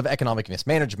 years of economic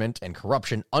mismanagement and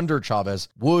corruption under Chavez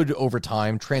would, over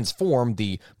time, transform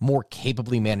the more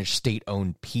capably managed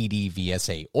state-owned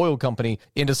PDVSA oil company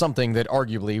into something that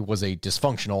arguably was a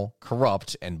dysfunctional,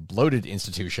 corrupt, and bloated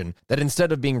institution that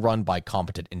instead of being run by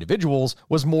competent individuals,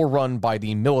 was more run by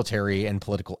the military and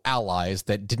political allies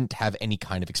that didn't have any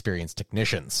kind of experienced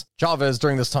technicians. Chavez,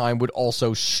 during this time, would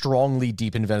also strongly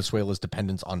deepen Venezuela's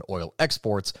dependence on oil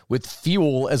exports, with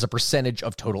fuel as a percentage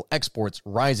of total exports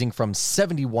rising from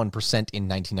 71% in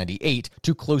 1998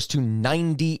 to close to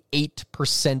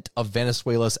 98% of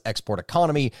Venezuela's export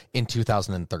economy in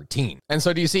 2013. And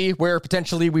so do you see where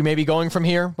potentially we may be going from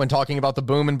here when talking about the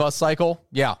boom and bust cycle?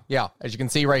 Yeah, as you can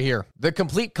see right here. The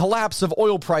complete collapse of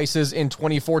oil prices in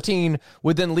 2014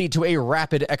 would then lead to a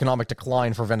rapid economic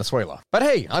decline for Venezuela. But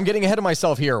hey, I'm getting ahead of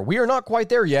myself here. We are not quite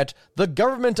there yet. The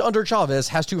government under Chavez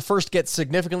has to first get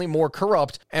significantly more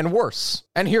corrupt and worse.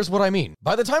 And here's what I mean.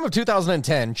 By the time of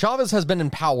 2010, Chavez has been in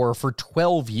power for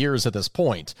 12 years at this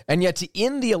point, and yet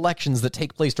in the elections that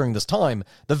take place during this time,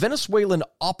 the Venezuelan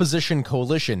opposition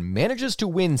coalition manages to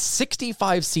win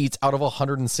 65 seats out of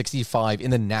 165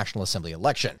 in the National Assembly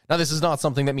election. Now, this is not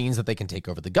something that means that they can take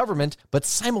over the government, but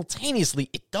simultaneously,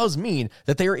 it does mean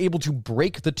that they are able to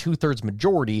break the two-thirds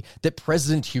majority that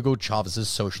President Hugo Chavez's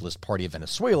Socialist Party of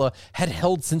Venezuela had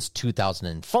held since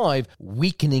 2005,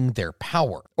 weakening their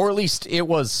power. Or at least it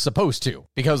was supposed to,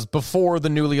 because before the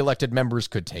newly elected members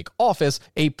could take office,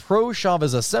 a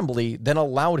pro-Chavez assembly then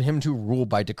allowed him to rule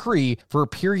by decree for a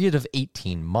period of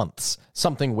 18 months,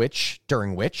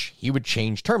 during which he would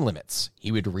change term limits,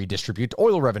 he would redistribute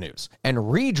oil revenues, and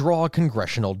redraw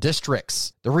congressional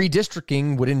districts. The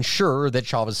redistricting would ensure that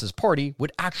Chavez's party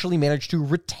would actually manage to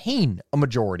retain a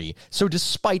majority, so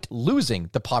despite losing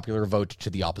the popular vote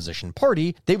to the opposition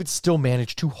party, they would still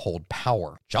manage to hold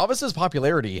power. Chavez's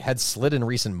popularity had slid in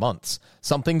recent months,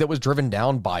 something that was driven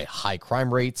down by high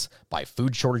crime rates, by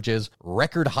food shortages,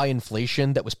 record high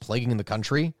inflation that was plaguing the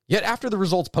country. Yet after the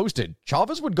results posted,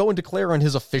 Chavez would go and declare on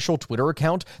his official Twitter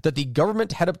account that the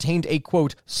government had obtained a,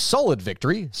 quote, solid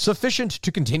victory sufficient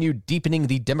to continue deepening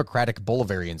the democratic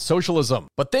Bolivarian socialism.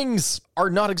 But things are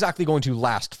not exactly going to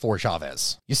last for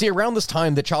Chavez. You see, around this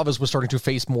time that Chavez was starting to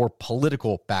face more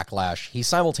political backlash, he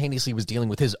simultaneously was dealing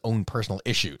with his own personal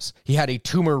issues. He had a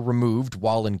tumor removed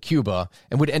while in Cuba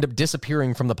and would end up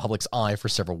disappearing from the public's eye for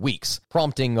several weeks,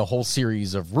 prompting a whole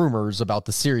series of rumors about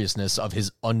the seriousness of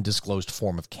his undisclosed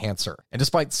form of cancer. And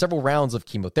despite several rounds of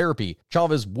chemotherapy,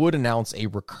 Chavez would announce a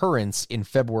recurrence in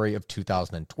February of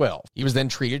 2012. He was then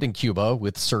treated in Cuba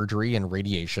with surgery and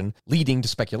radiation, leading to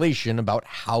speculation about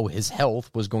how his health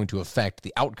was going to affect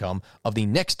the outcome of the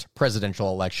next presidential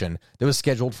election that was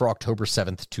scheduled for October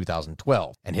 7th,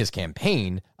 2012, and his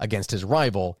campaign against his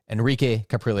rival, Enrique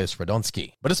Capriles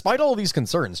Radonsky. But despite all of these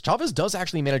concerns, Chavez does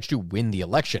actually manage to win the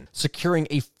election, securing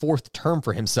a fourth term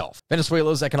for himself.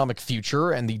 Venezuela's economic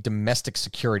future and the domestic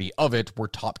security of it were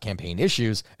top campaign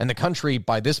issues, and the country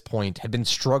by this point had been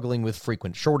struggling with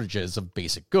frequent shortages of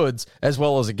basic goods, as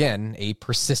well as, again, a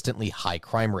persistently high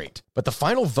crime rate. But the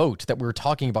final vote that we were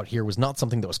talking about here was not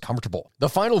something that was comfortable. The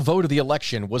final vote of the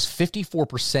election was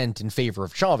 54% in favor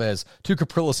of Chavez to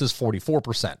Capriles'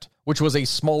 44%. which was a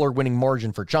smaller winning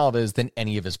margin for Chavez than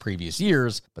any of his previous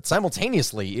years, but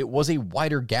simultaneously, it was a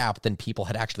wider gap than people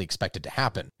had actually expected to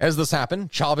happen. As this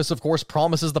happened, Chavez, of course,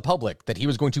 promises the public that he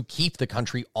was going to keep the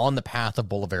country on the path of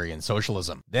Bolivarian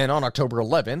socialism. Then on October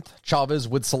 11th, Chavez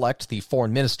would select the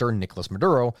foreign minister, Nicolas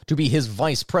Maduro, to be his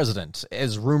vice president,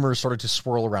 as rumors started to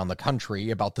swirl around the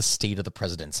country about the state of the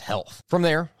president's health. From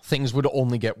there, things would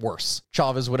only get worse.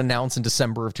 Chavez would announce in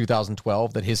December of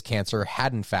 2012 that his cancer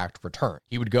had in fact returned.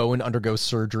 He would go and undergo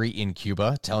surgery in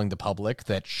Cuba, telling the public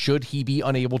that should he be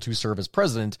unable to serve as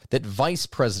president, that Vice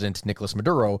President Nicolas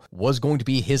Maduro was going to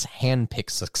be his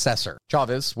hand-picked successor.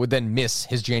 Chavez would then miss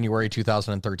his January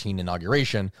 2013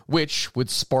 inauguration, which would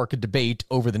spark a debate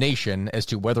over the nation as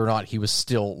to whether or not he was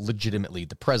still legitimately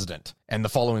the president. And the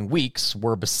following weeks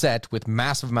were beset with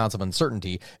massive amounts of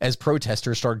uncertainty as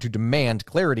protesters started to demand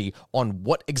clarity on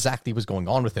what exactly was going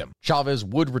on with him. Chavez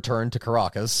would return to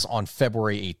Caracas on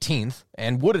February 18th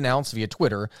and would announce via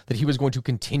Twitter that he was going to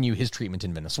continue his treatment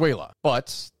in Venezuela.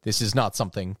 But this is not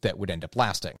something that would end up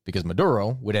lasting, because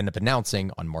Maduro would end up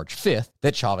announcing on March 5th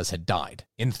that Chavez had died.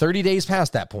 In 30 days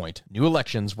past that point, new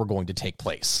elections were going to take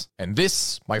place. And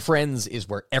this, my friends, is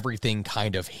where everything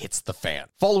kind of hits the fan.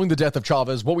 Following the death of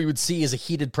Chavez, what we would see is a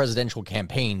heated presidential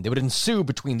campaign that would ensue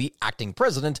between the acting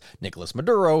president, Nicolas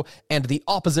Maduro, and the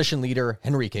opposition leader,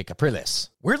 Enrique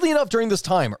Capriles. Weirdly enough, during this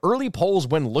time, early polls,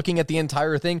 when looking at the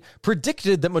entire thing,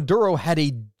 predicted that Maduro had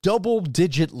a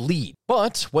double-digit lead.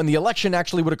 But when the election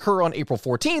actually would occur on April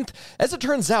 14th, as it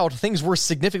turns out, things were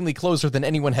significantly closer than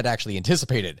anyone had actually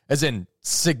anticipated. As in,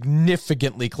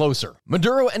 significantly closer.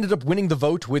 Maduro ended up winning the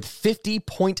vote with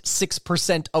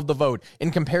 50.6% of the vote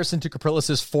in comparison to Capriles'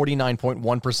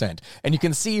 49.1%. And you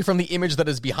can see from the image that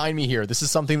is behind me here, this is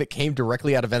something that came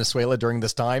directly out of Venezuela during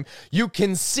this time. You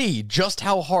can see just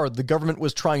how hard the government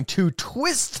was trying to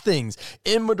twist things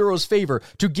in Maduro's favor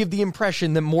to give the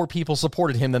impression that more people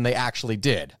supported him than they actually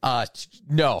did.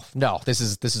 No, this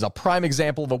is a prime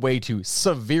example of a way to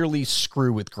severely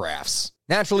screw with graphs.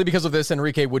 Naturally, because of this,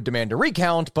 Enrique would demand a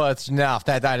recount, but no,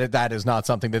 that is not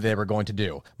something that they were going to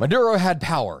do. Maduro had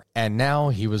power, and now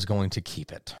he was going to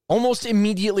keep it. Almost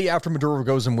immediately after Maduro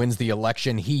goes and wins the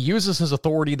election, he uses his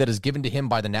authority that is given to him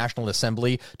by the National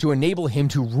Assembly to enable him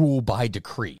to rule by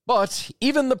decree. But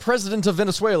even the president of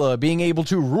Venezuela being able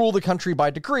to rule the country by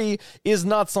decree is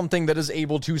not something that is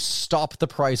able to stop the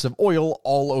price of oil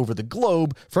all over the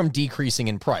globe from decreasing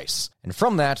in price. And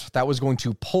from that was going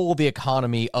to pull the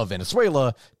economy of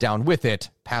Venezuela down with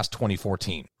it past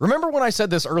 2014. Remember when I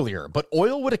said this earlier, but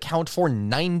oil would account for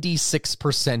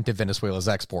 96% of Venezuela's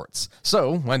exports.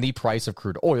 So when the price of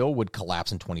crude oil would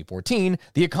collapse in 2014,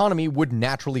 the economy would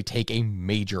naturally take a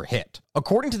major hit.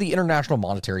 According to the International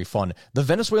Monetary Fund, the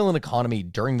Venezuelan economy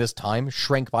during this time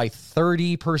shrank by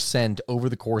 30% over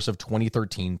the course of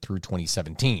 2013 through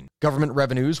 2017. Government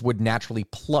revenues would naturally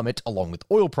plummet along with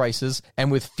oil prices,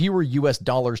 and with fewer US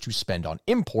dollars to spend on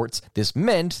imports, this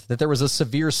meant that there was a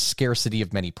severe scarcity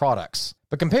of many products.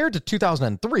 But compared to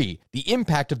 2003, the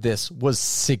impact of this was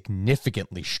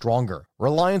significantly stronger.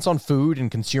 Reliance on food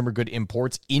and consumer good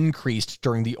imports increased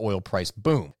during the oil price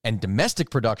boom, and domestic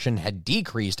production had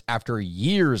decreased after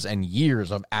years and years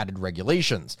of added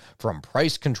regulations, from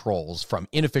price controls, from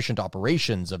inefficient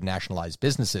operations of nationalized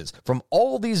businesses, from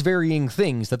all these varying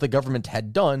things that the government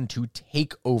had done to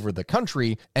take over the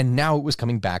country, and now it was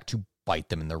coming back to bite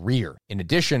them in the rear. In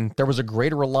addition, there was a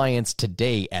greater reliance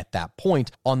today at that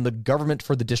point on the government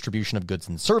for the distribution of goods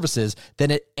and services than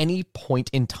at any point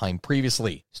in time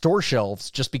previously. Store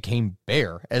shelves just became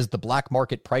bare as the black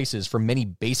market prices for many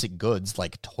basic goods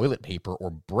like toilet paper or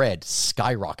bread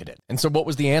skyrocketed. And so what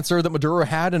was the answer that Maduro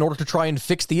had in order to try and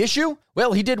fix the issue?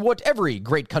 Well, he did what every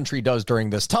great country does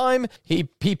during this time. He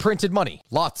printed money.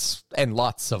 Lots and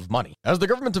lots of money. As the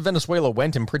government of Venezuela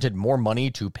went and printed more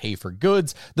money to pay for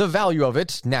goods, the value of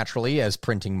it, naturally, as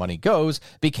printing money goes,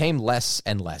 became less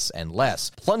and less and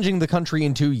less, plunging the country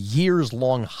into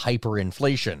years-long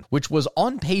hyperinflation, which was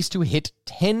on pace to hit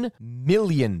 10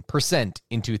 million%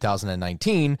 in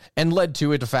 2019 and led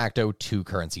to a de facto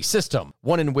two-currency system,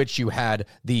 one in which you had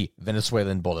the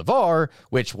Venezuelan bolivar,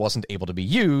 which wasn't able to be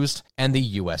used, and the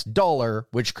US dollar,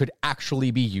 which could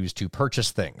actually be used to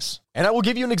purchase things. And I will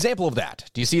give you an example of that.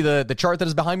 Do you see the chart that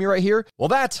is behind me right here? Well,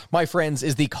 that, my friends,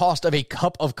 is the cost of a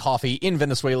cup of coffee in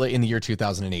Venezuela in the year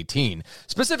 2018,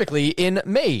 specifically in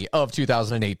May of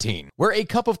 2018, where a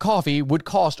cup of coffee would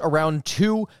cost around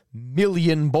 2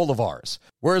 million bolivars.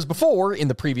 Whereas before, in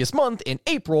the previous month, in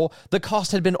April, the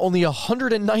cost had been only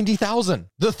 190,000.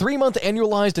 The 3-month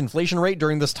annualized inflation rate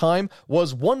during this time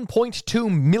was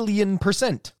 1.2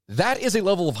 million%. That is a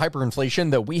level of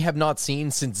hyperinflation that we have not seen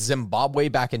since Zimbabwe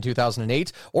back in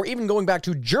 2008, or even going back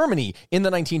to Germany in the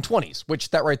 1920s, which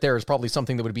that right there is probably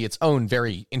something that would be its own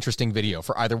very interesting video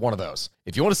for either one of those.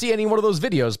 If you want to see any one of those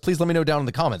videos, please let me know down in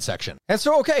the comment section. And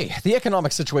so, okay, the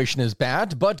economic situation is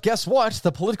bad, but guess what?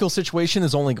 The political situation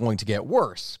is only going to get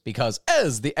worse, because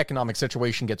as the economic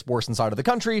situation gets worse inside of the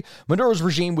country, Maduro's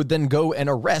regime would then go and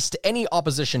arrest any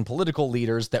opposition political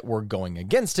leaders that were going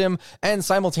against him, and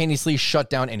simultaneously shut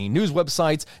down any news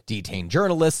websites, detain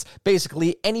journalists.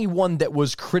 Basically, anyone that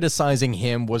was criticizing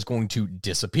him was going to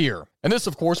disappear. And this,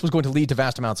 of course, was going to lead to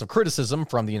vast amounts of criticism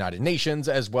from the United Nations,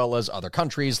 as well as other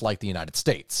countries like the United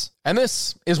States. And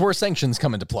this is where sanctions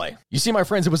come into play. You see, my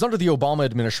friends, it was under the Obama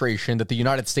administration that the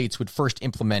United States would first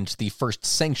implement the first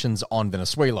sanctions on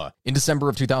Venezuela. In December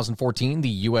of 2014, the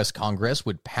U.S. Congress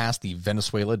would pass the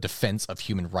Venezuela Defense of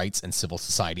Human Rights and Civil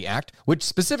Society Act, which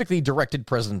specifically directed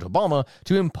President Obama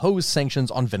to impose sanctions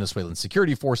on Venezuelan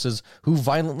security forces who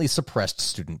violently suppressed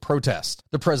student protests.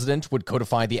 The president would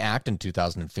codify the act in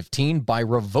 2015, 2014 by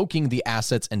revoking the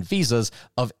assets and visas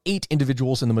of 8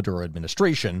 individuals in the Maduro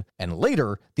administration, and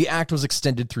later, the act was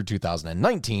extended through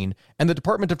 2019, and the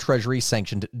Department of Treasury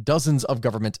sanctioned dozens of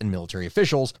government and military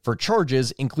officials for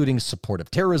charges including support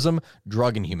of terrorism,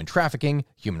 drug and human trafficking,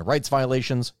 human rights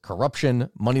violations, corruption,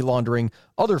 money laundering,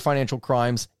 other financial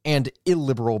crimes, and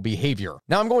illiberal behavior.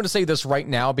 Now, I'm going to say this right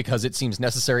now because it seems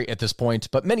necessary at this point,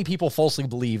 but many people falsely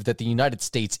believe that the United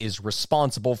States is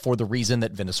responsible for the reason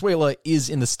that Venezuela is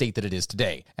in the state that it is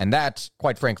today. And that,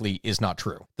 quite frankly, is not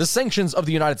true. The sanctions of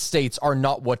the United States are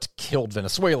not what killed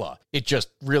Venezuela. It just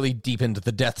really deepened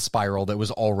the death spiral that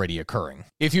was already occurring.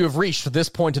 If you have reached this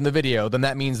point in the video, then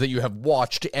that means that you have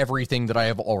watched everything that I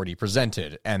have already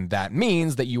presented. And that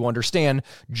means that you understand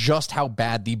just how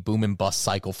bad the boom and bust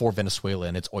cycle for Venezuela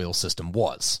and its oil system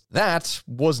was. That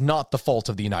was not the fault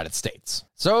of the United States.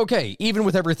 So okay, even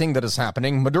with everything that is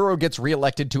happening, Maduro gets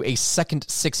reelected to a second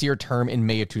 6-year term in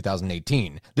May of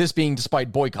 2018. This being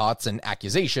despite boycotts and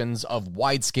accusations of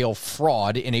wide-scale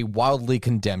fraud in a wildly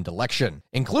condemned election,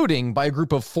 including by a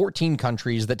group of 14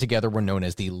 countries that together were known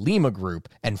as the Lima Group,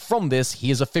 and from this, he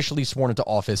is officially sworn into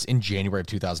office in January of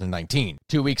 2019.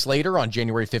 2 weeks later, on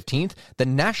January 15th, the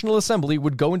National Assembly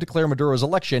would go and declare Maduro's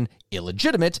election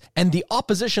illegitimate, and the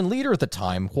opposition leader at the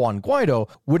time, Juan Guaido,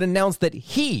 would announce that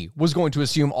he was going to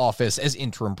assume office as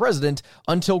interim president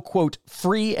until, quote,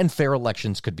 free and fair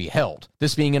elections could be held.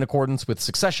 This being in accordance with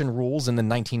succession rules in the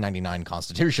 1999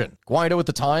 Constitution. Guaido at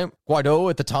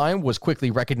the time was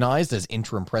quickly recognized as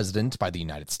interim president by the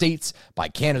United States, by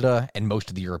Canada, and most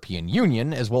of the European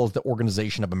Union, as well as the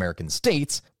Organization of American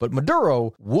States, but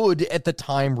Maduro would at the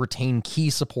time retain key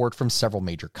support from several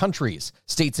major countries,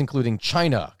 states including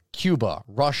China, Cuba,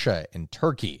 Russia, and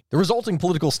Turkey. The resulting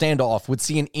political standoff would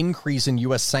see an increase in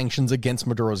U.S. sanctions against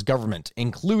Maduro's government,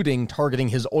 including targeting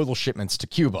his oil shipments to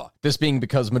Cuba. This being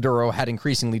because Maduro had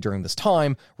increasingly during this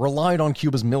time relied on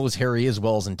Cuba's military as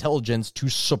well as intelligence to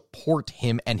support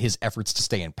him and his efforts to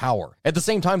stay in power. At the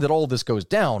same time that all of this goes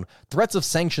down, threats of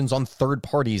sanctions on third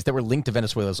parties that were linked to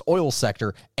Venezuela's oil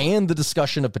sector and the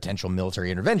discussion of potential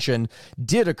military intervention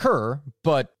did occur,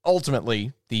 but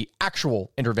ultimately, the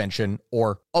actual intervention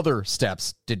or other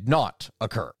steps did not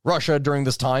occur. Russia, during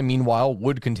this time, meanwhile,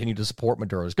 would continue to support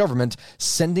Maduro's government,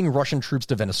 sending Russian troops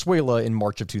to Venezuela in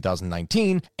March of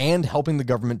 2019 and helping the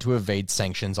government to evade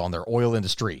sanctions on their oil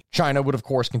industry. China would, of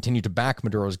course, continue to back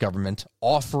Maduro's government,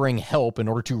 offering help in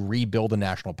order to rebuild the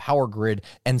national power grid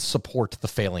and support the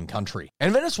failing country.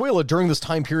 And Venezuela, during this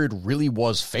time period, really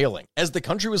was failing. As the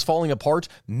country was falling apart,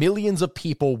 millions of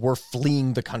people were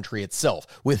fleeing the country itself,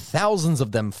 with thousands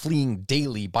of them fleeing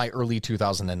daily by early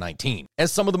 2019.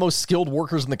 As some of the most skilled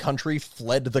workers in the country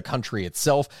fled the country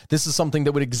itself, this is something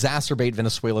that would exacerbate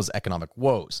Venezuela's economic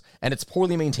woes, and its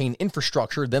poorly maintained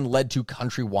infrastructure then led to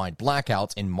countrywide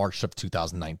blackouts in March of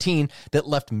 2019 that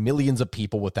left millions of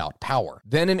people without power.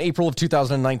 Then in April of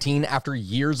 2019, after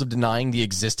years of denying the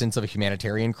existence of a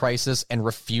humanitarian crisis and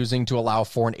refusing to allow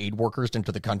foreign aid workers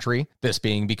into the country, this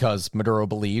being because Maduro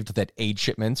believed that aid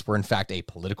shipments were in fact a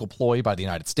political ploy by the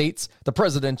United States, the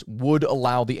president would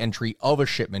allow the entry of a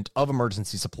shipment of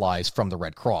emergency supplies from the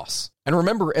Red Cross. And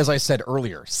remember, as I said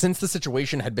earlier, since the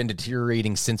situation had been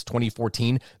deteriorating since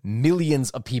 2014, millions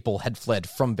of people had fled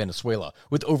from Venezuela,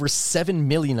 with over 7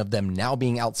 million of them now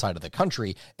being outside of the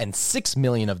country, and 6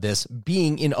 million of this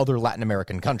being in other Latin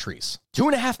American countries.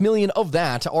 2.5 million of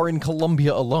that are in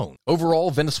Colombia alone. Overall,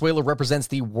 Venezuela represents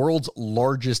the world's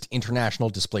largest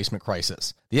international displacement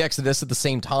crisis. The exodus at the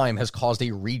same time has caused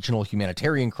a regional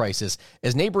humanitarian crisis,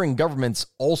 as neighboring governments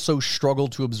also struggle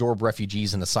to absorb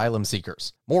refugees and asylum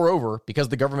seekers. Moreover, because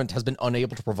the government has been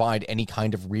unable to provide any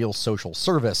kind of real social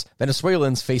service,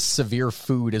 Venezuelans face severe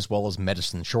food as well as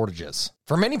medicine shortages.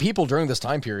 For many people during this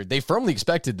time period, they firmly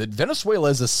expected that Venezuela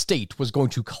as a state was going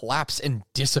to collapse and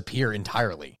disappear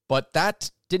entirely. But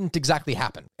that didn't exactly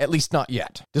happen, at least not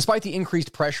yet. Despite the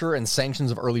increased pressure and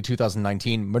sanctions of early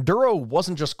 2019, Maduro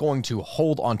wasn't just going to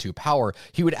hold onto power,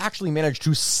 he would actually manage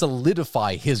to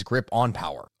solidify his grip on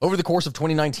power. Over the course of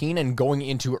 2019 and going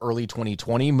into early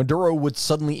 2020, Maduro would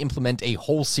suddenly implement a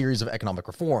whole series of economic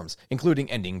reforms, including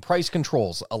ending price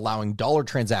controls, allowing dollar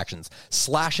transactions,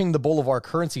 slashing the Bolivar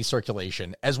currency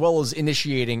circulation, as well as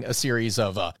initiating a series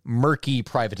of murky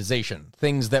privatization,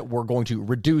 things that were going to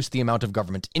reduce the amount of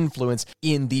government influence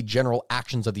in the general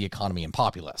actions of the economy and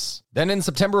populace. Then in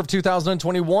September of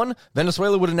 2021,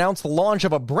 Venezuela would announce the launch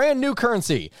of a brand new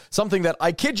currency, something that,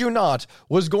 I kid you not,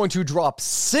 was going to drop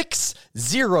 6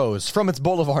 zeros from its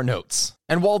Bolivar notes.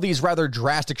 And while these rather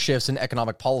drastic shifts in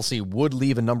economic policy would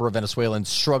leave a number of Venezuelans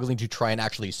struggling to try and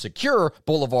actually secure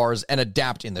bolivars and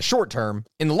adapt in the short term,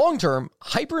 in the long term,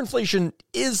 hyperinflation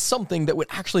is something that would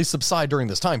actually subside during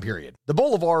this time period. The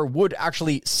bolivar would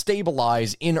actually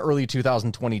stabilize in early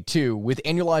 2022, with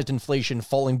annualized inflation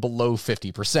falling below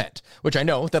 50%, which I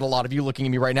know that a lot of you looking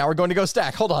at me right now are going to go,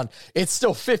 Stack, hold on, it's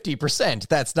still 50%,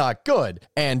 that's not good.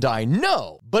 And I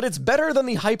know, but it's better than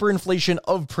the hyperinflation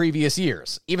of previous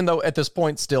years, even though at this point,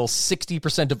 still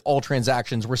 60% of all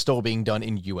transactions were still being done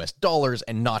in US dollars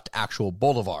and not actual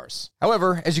bolivars.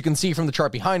 However, as you can see from the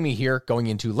chart behind me here, going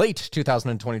into late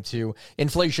 2022,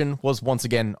 inflation was once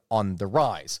again on the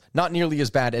rise. Not nearly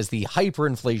as bad as the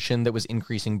hyperinflation that was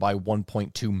increasing by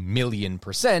 1.2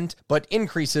 million%, but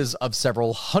increases of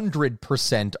several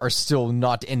 100% are still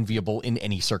not enviable in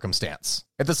any circumstance.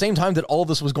 At the same time that all of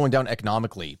this was going down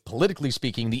economically, politically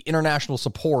speaking, the international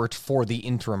support for the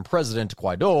interim president,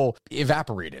 Guaido,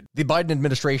 evaporated. The Biden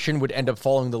administration would end up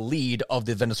following the lead of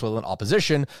the Venezuelan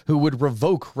opposition, who would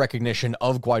revoke recognition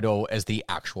of Guaido as the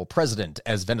actual president,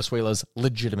 as Venezuela's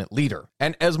legitimate leader.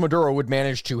 And as Maduro would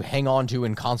manage to hang on to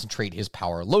and concentrate his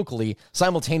power locally,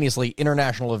 simultaneously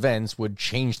international events would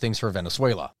change things for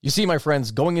Venezuela. You see, my friends,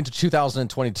 going into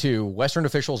 2022, Western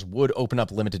officials would open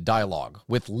up limited dialogue,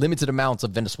 with limited amounts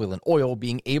of Venezuelan oil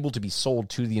being able to be sold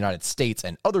to the United States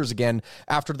and others again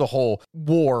after the whole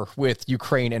war with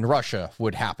Ukraine and Russia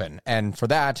would happen. And for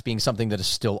that being something that is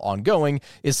still ongoing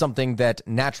is something that,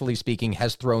 naturally speaking,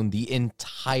 has thrown the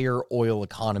entire oil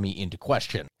economy into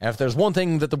question. And if there's one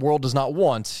thing that the world does not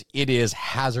want, it is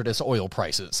hazardous oil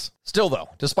prices. Still, though,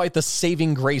 despite the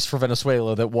saving grace for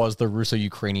Venezuela that was the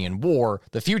Russo-Ukrainian War,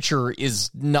 the future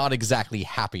is not exactly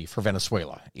happy for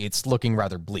Venezuela. It's looking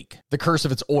rather bleak. The curse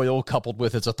of its oil, coupled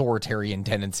with its authoritarian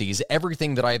tendencies,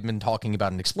 everything that I have been talking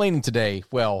about and explaining today,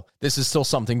 well, this is still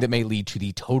something that may lead to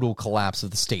the total collapse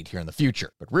of the state here in the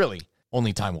future. But really,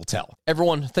 only time will tell.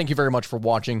 Everyone, thank you very much for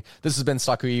watching. This has been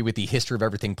Sakuya with the History of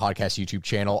Everything podcast YouTube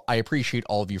channel. I appreciate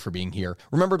all of you for being here.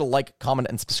 Remember to like, comment,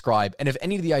 and subscribe. And if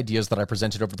any of the ideas that I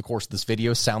presented over the course of this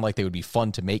video sound like they would be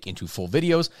fun to make into full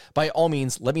videos, by all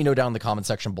means, let me know down in the comment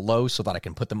section below so that I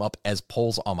can put them up as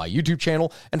polls on my YouTube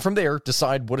channel, and from there,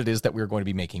 decide what it is that we're going to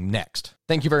be making next.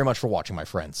 Thank you very much for watching, my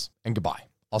friends, and goodbye.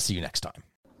 I'll see you next time.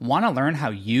 Want to learn how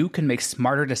you can make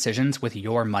smarter decisions with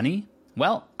your money?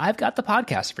 Well, I've got the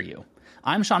podcast for you.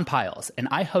 I'm Sean Piles, and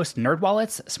I host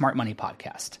NerdWallet's Smart Money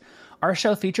Podcast. Our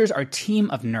show features our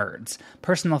team of nerds,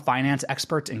 personal finance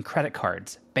experts in credit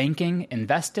cards, banking,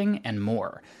 investing, and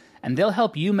more. And they'll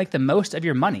help you make the most of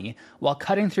your money while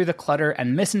cutting through the clutter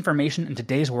and misinformation in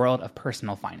today's world of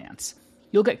personal finance.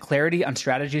 You'll get clarity on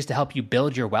strategies to help you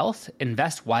build your wealth,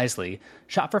 invest wisely,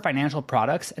 shop for financial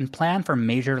products, and plan for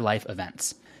major life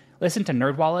events. Listen to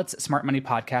NerdWallet's Smart Money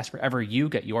Podcast wherever you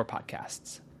get your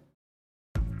podcasts.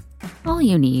 All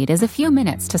you need is a few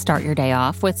minutes to start your day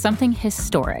off with something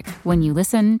historic when you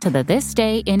listen to the This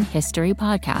Day in History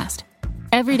podcast.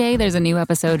 Every day there's a new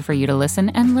episode for you to listen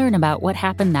and learn about what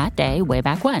happened that day way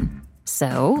back when.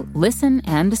 So listen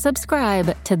and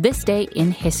subscribe to This Day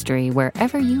in History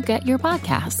wherever you get your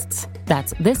podcasts.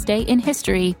 That's This Day in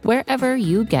History wherever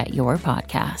you get your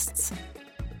podcasts.